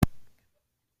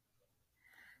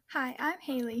Hi, I'm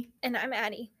Haley, And I'm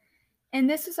Addie, and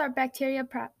this is our bacteria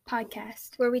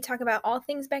podcast. where we talk about all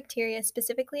things bacteria,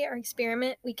 specifically our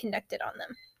experiment we conducted on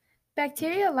them.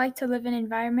 Bacteria like to live in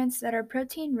environments that are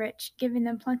protein rich, giving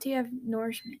them plenty of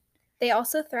nourishment. They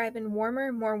also thrive in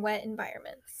warmer, more wet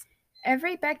environments.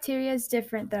 Every bacteria is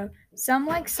different, though. Some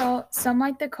like salt, some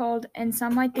like the cold, and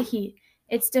some like the heat.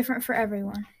 It's different for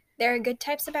everyone. There are good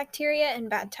types of bacteria and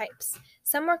bad types.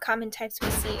 Some more common types we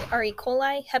see are E.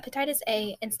 coli, hepatitis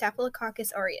A, and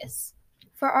Staphylococcus aureus.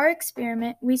 For our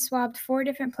experiment, we swabbed 4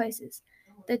 different places: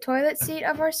 the toilet seat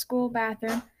of our school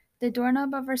bathroom, the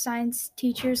doorknob of our science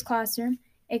teacher's classroom,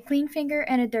 a clean finger,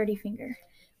 and a dirty finger.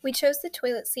 We chose the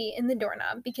toilet seat and the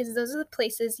doorknob because those are the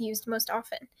places used most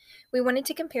often. We wanted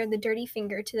to compare the dirty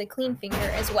finger to the clean finger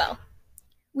as well.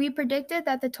 We predicted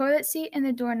that the toilet seat and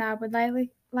the doorknob would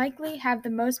likely have the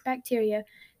most bacteria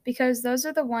because those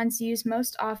are the ones used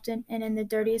most often and in the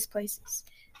dirtiest places.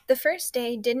 The first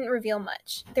day didn't reveal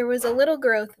much. There was a little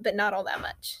growth, but not all that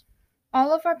much.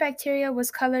 All of our bacteria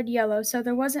was colored yellow, so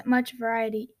there wasn't much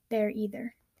variety there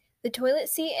either. The toilet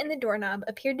seat and the doorknob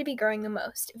appeared to be growing the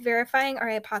most, verifying our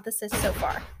hypothesis so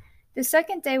far. The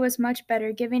second day was much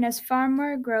better, giving us far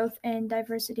more growth and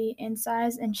diversity in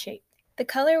size and shape. The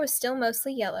color was still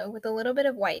mostly yellow, with a little bit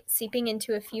of white seeping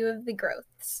into a few of the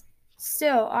growths.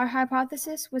 Still, our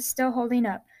hypothesis was still holding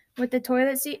up, with the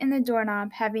toilet seat and the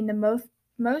doorknob having the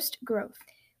most growth.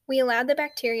 We allowed the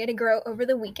bacteria to grow over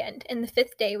the weekend, and the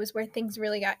fifth day was where things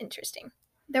really got interesting.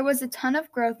 There was a ton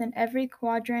of growth in every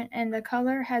quadrant, and the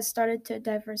color has started to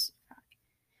diversify.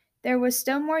 There was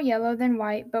still more yellow than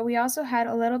white, but we also had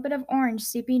a little bit of orange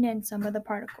seeping in some of the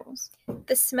particles.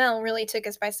 The smell really took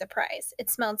us by surprise.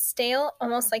 It smelled stale,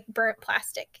 almost like burnt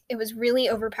plastic. It was really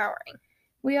overpowering.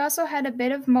 We also had a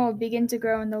bit of mold begin to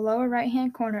grow in the lower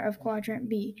right-hand corner of quadrant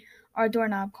B, our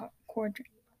doorknob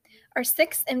quadrant. Our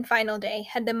sixth and final day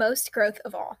had the most growth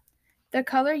of all. The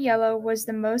color yellow was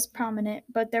the most prominent,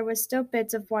 but there was still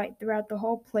bits of white throughout the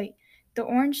whole plate. The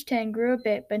orange tin grew a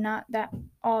bit, but not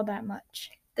all that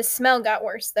much. The smell got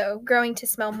worse, though, growing to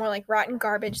smell more like rotten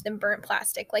garbage than burnt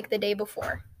plastic, like the day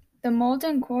before. The mold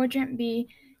in quadrant B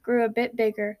grew a bit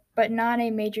bigger, but not a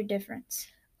major difference.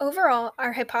 Overall,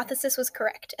 our hypothesis was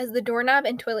correct, as the doorknob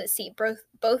and toilet seat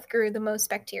both grew the most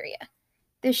bacteria.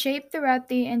 The shape throughout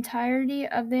the entirety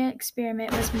of the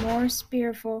experiment was more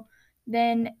spherical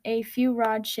than a few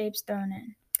rod shapes thrown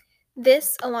in.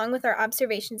 This, along with our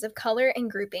observations of color and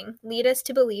grouping, lead us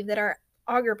to believe that our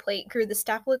agar plate grew the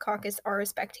Staphylococcus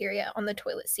aureus bacteria on the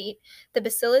toilet seat, the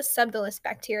Bacillus subtilis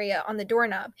bacteria on the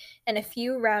doorknob, and a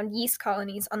few round yeast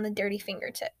colonies on the dirty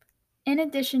fingertip. In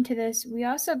addition to this, we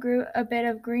also grew a bit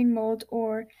of green mold,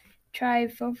 or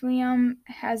Trifolium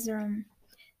hazerum.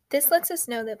 This lets us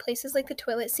know that places like the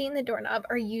toilet seat and the doorknob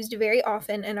are used very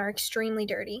often and are extremely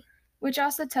dirty. Which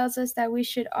also tells us that we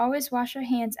should always wash our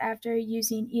hands after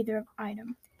using either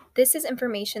item. This is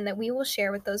information that we will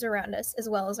share with those around us as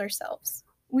well as ourselves.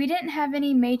 We didn't have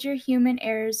any major human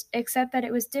errors, except that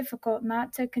it was difficult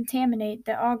not to contaminate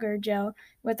the agar gel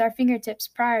with our fingertips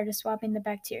prior to swabbing the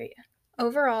bacteria.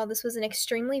 Overall, this was an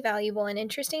extremely valuable and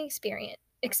interesting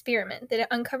experiment that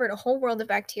uncovered a whole world of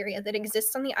bacteria that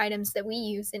exists on the items that we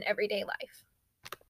use in everyday life.